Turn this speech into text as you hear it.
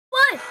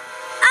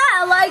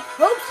that like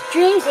hopes,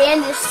 dreams,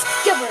 and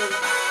discovery.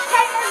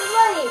 Hey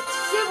everybody, it's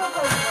Super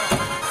Pokemon.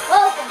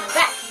 Welcome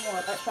back to more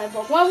Let's Play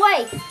Pokemon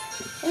Way.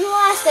 In the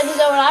last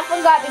episode, I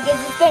forgot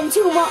because it's been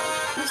 2 months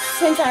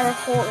since I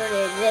recorded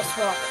this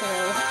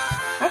walkthrough.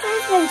 Actually,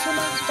 it's been 2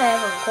 months since I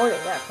ever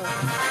recorded that for.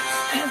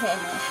 Okay,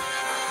 no.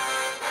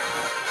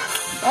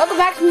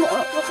 Welcome back to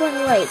more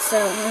Pokemon Way. So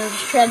I'm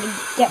just trying to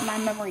get my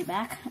memory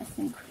back. I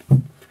think.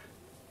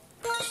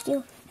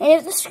 Still, and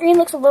if the screen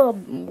looks a little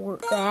more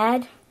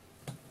bad.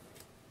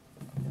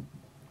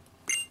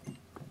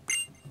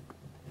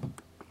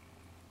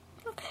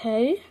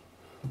 Okay.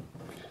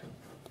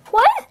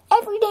 What?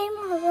 Every day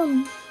more of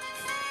them.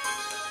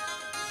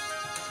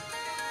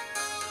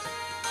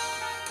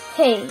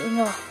 Okay,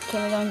 no. Okay,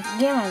 we're going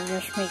again. I'm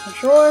just making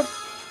sure.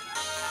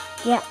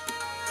 Yeah.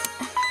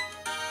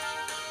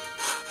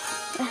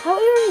 I thought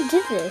we already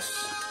did this.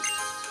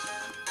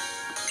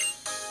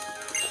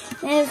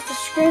 And if the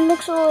screen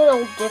looks a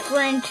little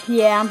different,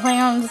 yeah, I'm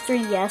playing on the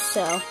 3DS,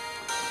 so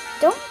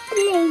don't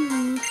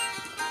blame me.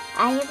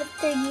 I have a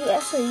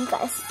 3DS, so you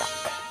guys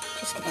suck.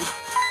 Just kidding.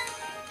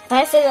 If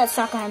I say that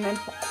suck, I meant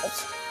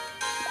balls.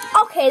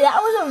 Okay, that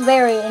was a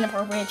very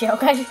inappropriate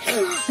joke. I should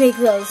make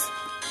those.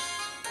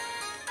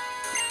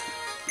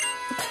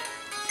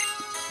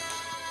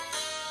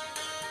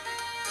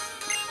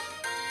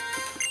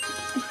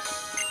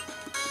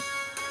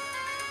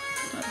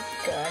 Oh,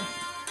 God.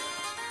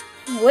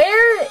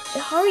 Where?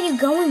 How are you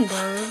going,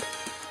 bird?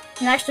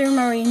 I actually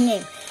remember your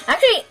name.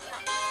 Actually,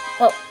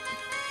 well,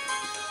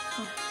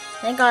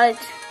 thank God.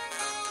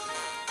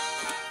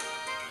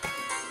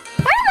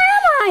 Where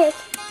am I?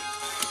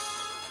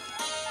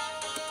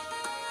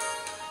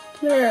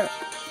 Here.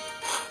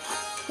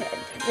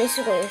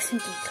 Basically, I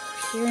think you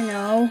go here.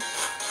 No,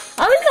 I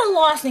always got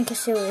lost in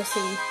Castelia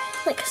City.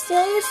 Like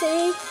Castelia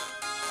City.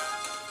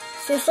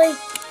 Seriously,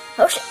 I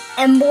wish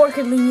Embor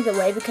could lead me the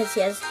way because he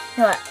has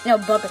no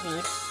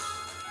Bugaboo.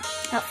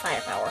 Not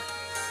firepower.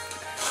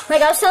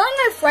 Like, I was telling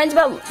my friends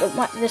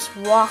about this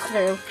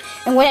walkthrough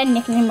and what I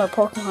nicknamed my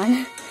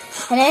Pokemon.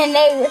 And then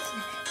they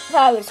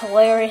thought it was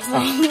hilarious.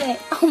 Like,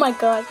 oh my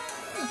god.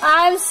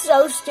 I'm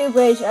so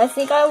stupid. I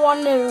think I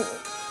want to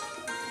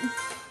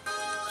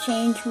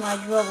change my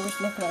Driller's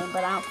nickname,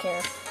 but I don't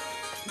care.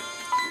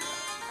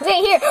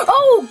 Okay, here.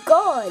 Oh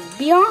god.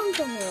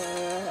 Bianca.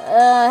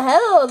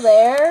 Hello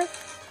there.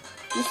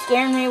 You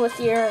scared me with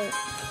your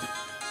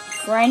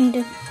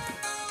friend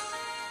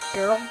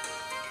girl.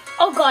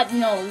 Oh god,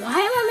 no. Why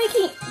am I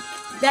making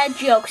bad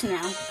jokes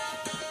now?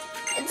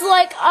 It's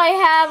like I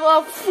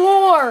have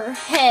 4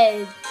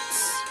 heads.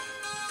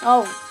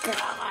 Oh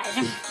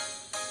god.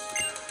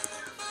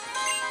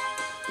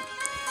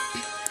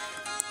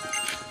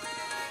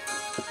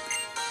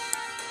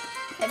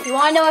 If you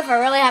want to know if I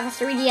really have a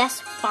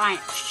 3DS, fine,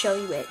 I'll show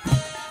you it.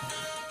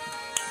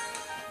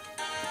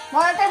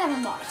 Mario Kart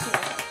 7 box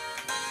here.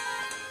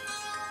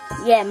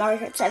 Yeah, Mario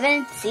Kart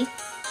 7, see?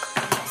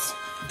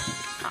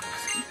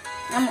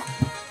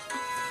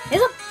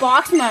 There's a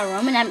box in my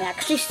room, and I'm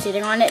actually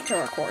sitting on it to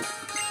record.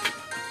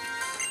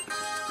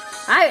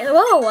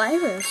 Whoa,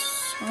 Iris.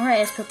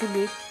 Alright, it's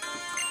Pokemon.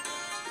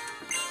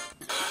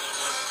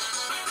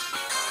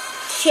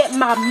 Shit,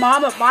 my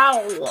mama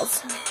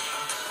balls.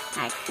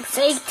 I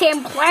say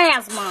Team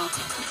Plasma.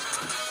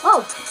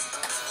 Oh,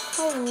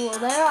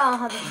 there I'll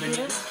have a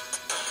computer.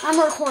 I'm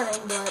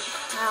recording, but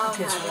I'll have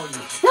it.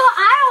 No,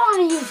 I don't want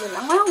to use it.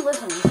 I'm going to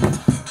listen.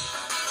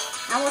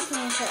 I'm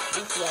listening to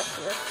NCS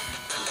here.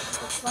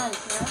 It's fun,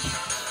 you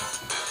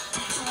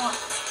know?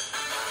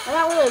 I'm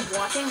not really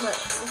watching, but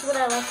this is what I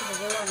like to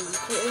do on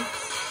YouTube.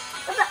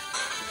 What's that?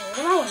 Look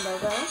at my window,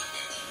 go.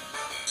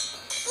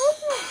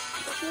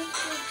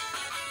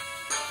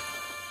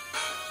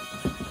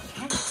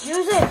 Can't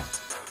use it.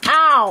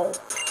 Ow!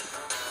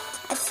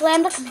 I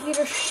slammed the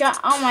computer shut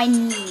on my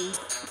knee.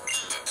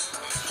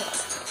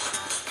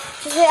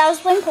 Today, I was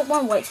playing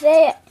Pokemon White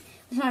today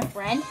with my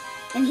friend,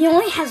 and he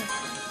only has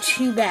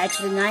 2 badges,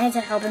 and I had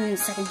to help him in the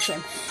second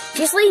gym.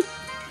 Seriously,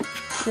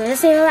 he has the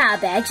same amount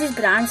of badges,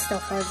 but I'm still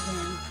farther than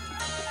him.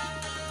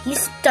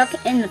 He's stuck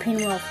in the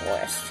Pinwheel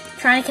Forest,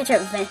 trying to catch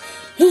up with me.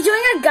 He's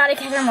doing a gotta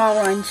catch 'em all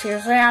run.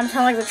 Seriously, I'm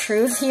telling the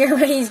truth here,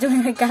 but he's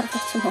doing a gotta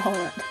catch 'em all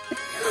run.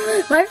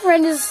 My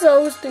friend is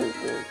so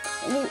stupid.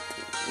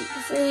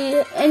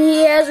 And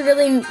he has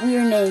really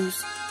weird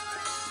names.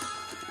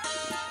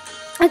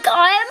 Like,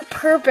 on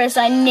purpose,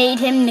 I made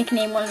him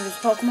nickname one of his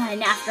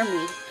Pokemon after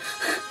me.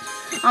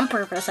 On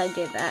purpose, I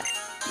did that.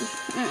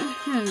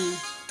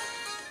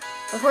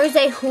 Before you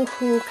say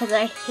hoo-hoo, because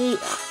I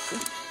hate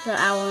the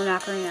owl and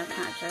ocarina of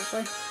time,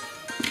 seriously.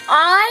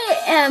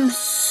 I am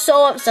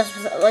so obsessed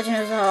with Legend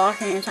of Zelda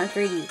Ocarina of Time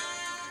 3D.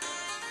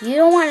 You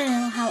don't want to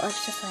know how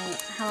obsessed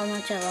how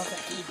much I love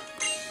that game.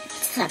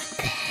 It's the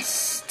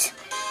best.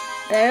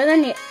 Better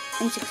than the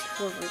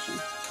N64 version.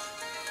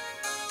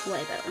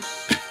 Way better.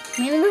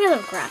 Mainly because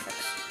of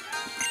graphics.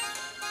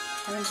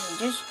 7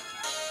 stages.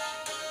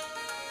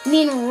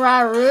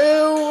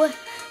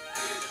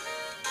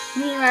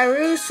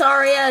 Raru,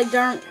 Saria,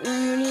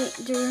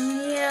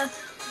 Darunia,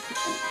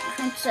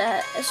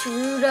 Princess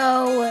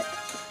Rudo,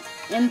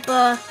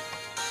 Impa,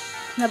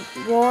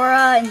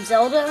 Nabora, and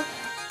Zelda.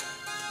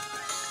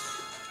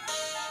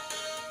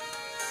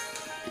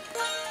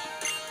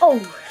 Oh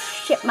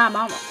shit, my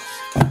mama.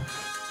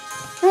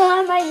 Oh,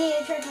 I might need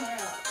to check her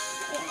out.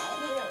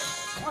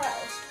 What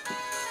else?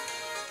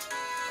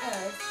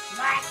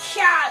 My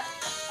shot!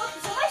 Okay,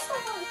 so my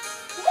stuff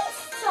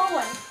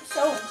on.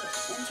 So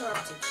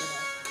interrupted today.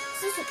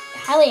 This is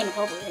highly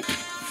inappropriate.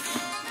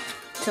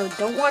 So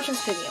don't watch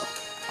this video.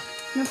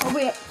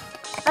 Inappropriate.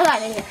 I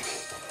got it here.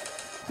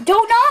 Do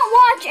not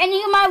watch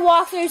any of my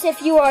walkthroughs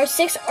if you are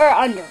 6 or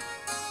under.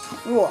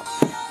 Rule.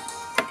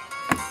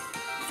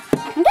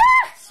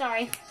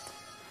 Sorry.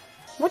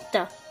 What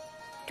the?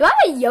 Do I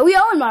have a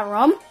yo-yo in my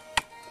room?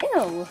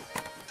 Ew.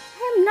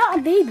 I am not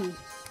a baby.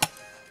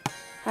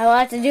 I will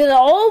have to do the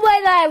old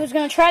way that I was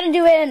going to try to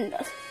do it and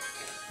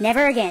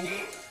never again.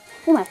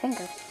 Oh, my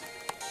finger.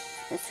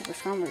 That's super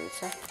strong, what it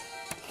say.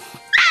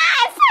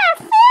 Ah, it's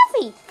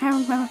filthy! I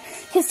don't know.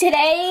 Because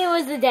today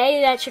was the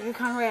day that Sugar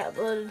Conrad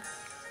uploaded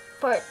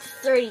part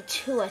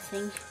 32, I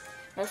think.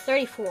 No,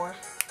 34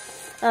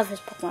 of his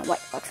Pokemon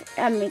White Box.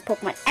 I mean,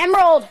 Pokemon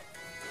Emerald!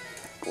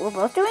 We're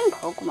both doing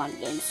Pokemon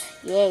games.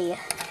 Yay.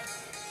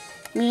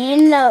 Me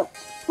and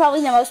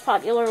probably the most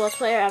popular Let's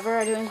Player ever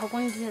are doing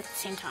Pokemon games at the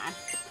same time.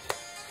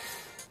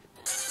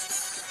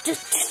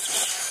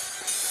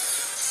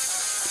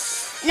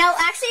 Now,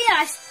 actually,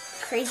 a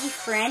crazy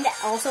friend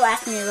also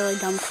asked me a really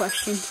dumb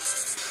question.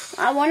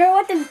 I wonder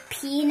what the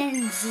P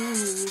and Z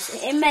means.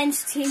 It meant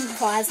Team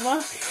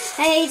Plasma,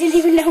 and I didn't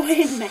even know what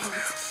it meant.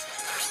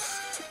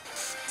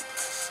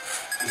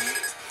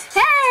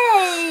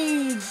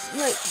 Hey!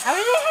 Wait, how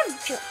did I have...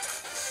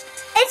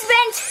 It's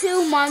been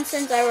 2 months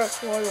since I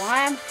recorded.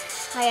 Why am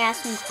I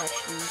asking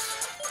questions?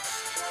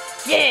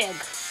 Dig!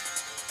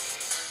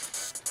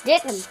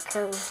 Dig and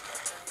curve.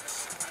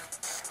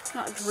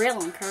 Not drill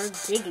and curve,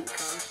 dig and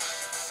curve.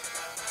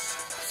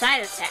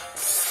 Side attack.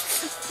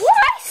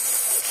 What?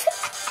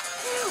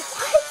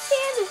 Why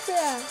sand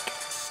attack?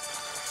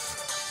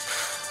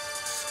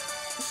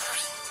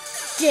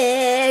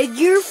 Dig,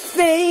 your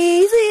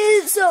face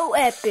is so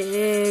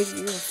epic.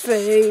 Your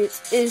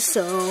face is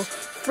so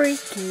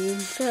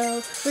freaking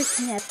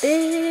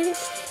epic.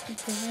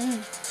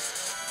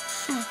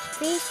 My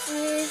face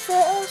is so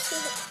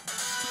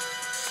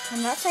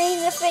I'm not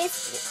saying the face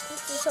is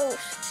so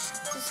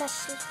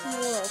sexiest in the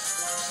world.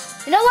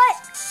 You know what?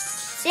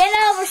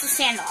 Sandile versus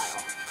Sandile.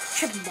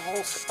 Triple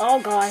balls. Oh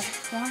god.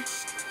 What?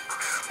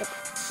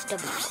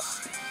 Double balls.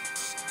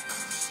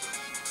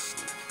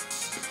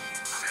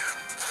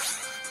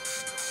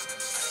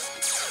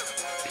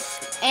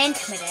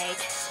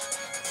 Intimidate.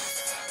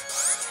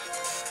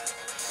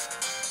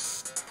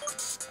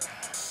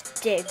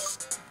 Dig.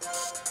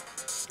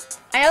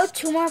 I know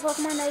 2 more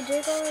Pokemon I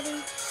dig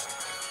already.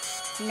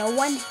 No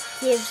one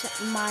gives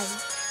my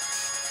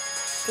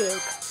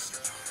dig.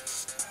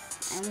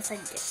 I almost said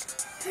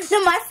dig. No,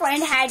 my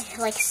friend had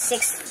like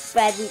 6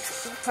 bad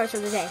weeks parts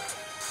of the day.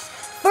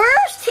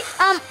 First,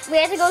 we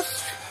had to go.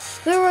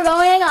 We were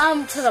going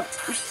to the.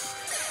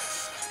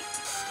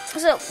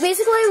 So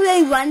basically,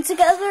 we went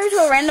together to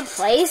a random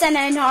place, and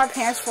then our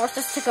parents forced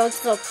us to go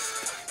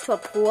to a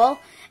pool.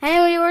 And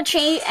then we were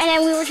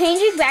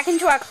changing back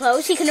into our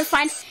clothes. He couldn't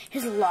find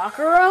his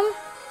locker room.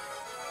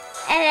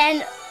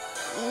 And then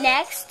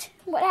next,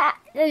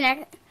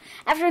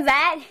 after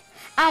that,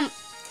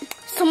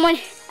 someone,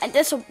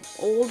 this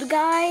old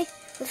guy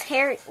with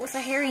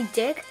a hairy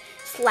dick,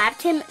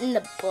 slapped him in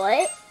the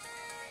butt.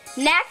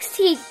 Next,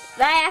 I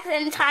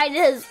accidentally tied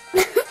his.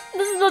 This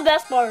is the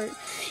best part.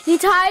 He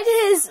tied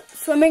his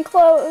swimming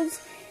clothes,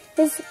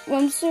 his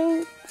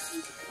swimsuit,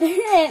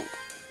 and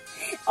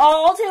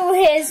all to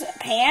his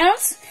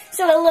pants.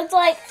 So it looked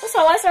like.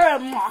 So I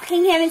started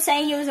mocking him and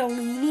saying he was a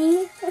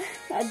weenie,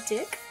 a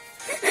dick.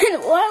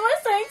 And why am I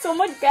saying so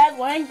much bad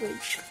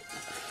language?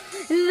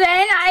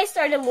 Then I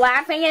started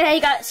laughing, and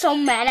he got so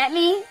mad at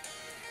me.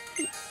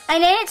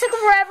 And then it took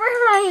forever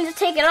for him to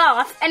take it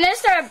off, and then I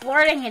started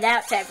blurting it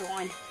out to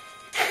everyone.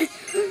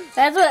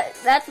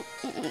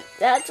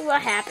 That's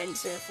what happened,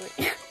 seriously.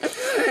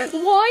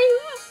 Why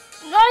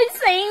am I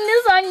saying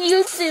this on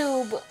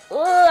YouTube?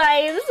 Ugh,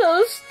 I am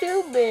so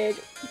stupid.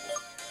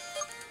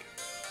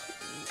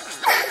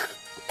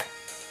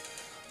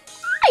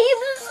 I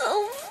am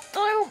so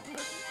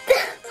stupid.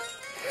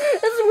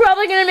 This is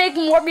probably gonna make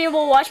more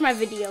people watch my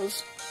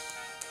videos.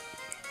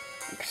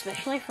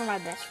 Especially for my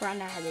best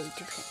friend that has a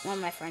YouTube channel. One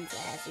of my friends that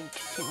has a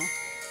YouTube channel.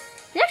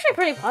 He's actually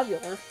pretty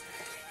popular.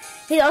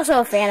 He's also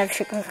a fan of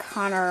Chicken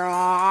Connor.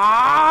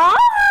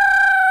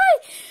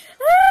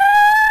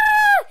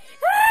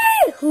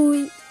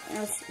 Who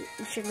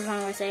Chicken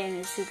Connor was saying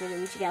is Super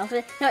Luigi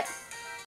Galaxy. No, wait.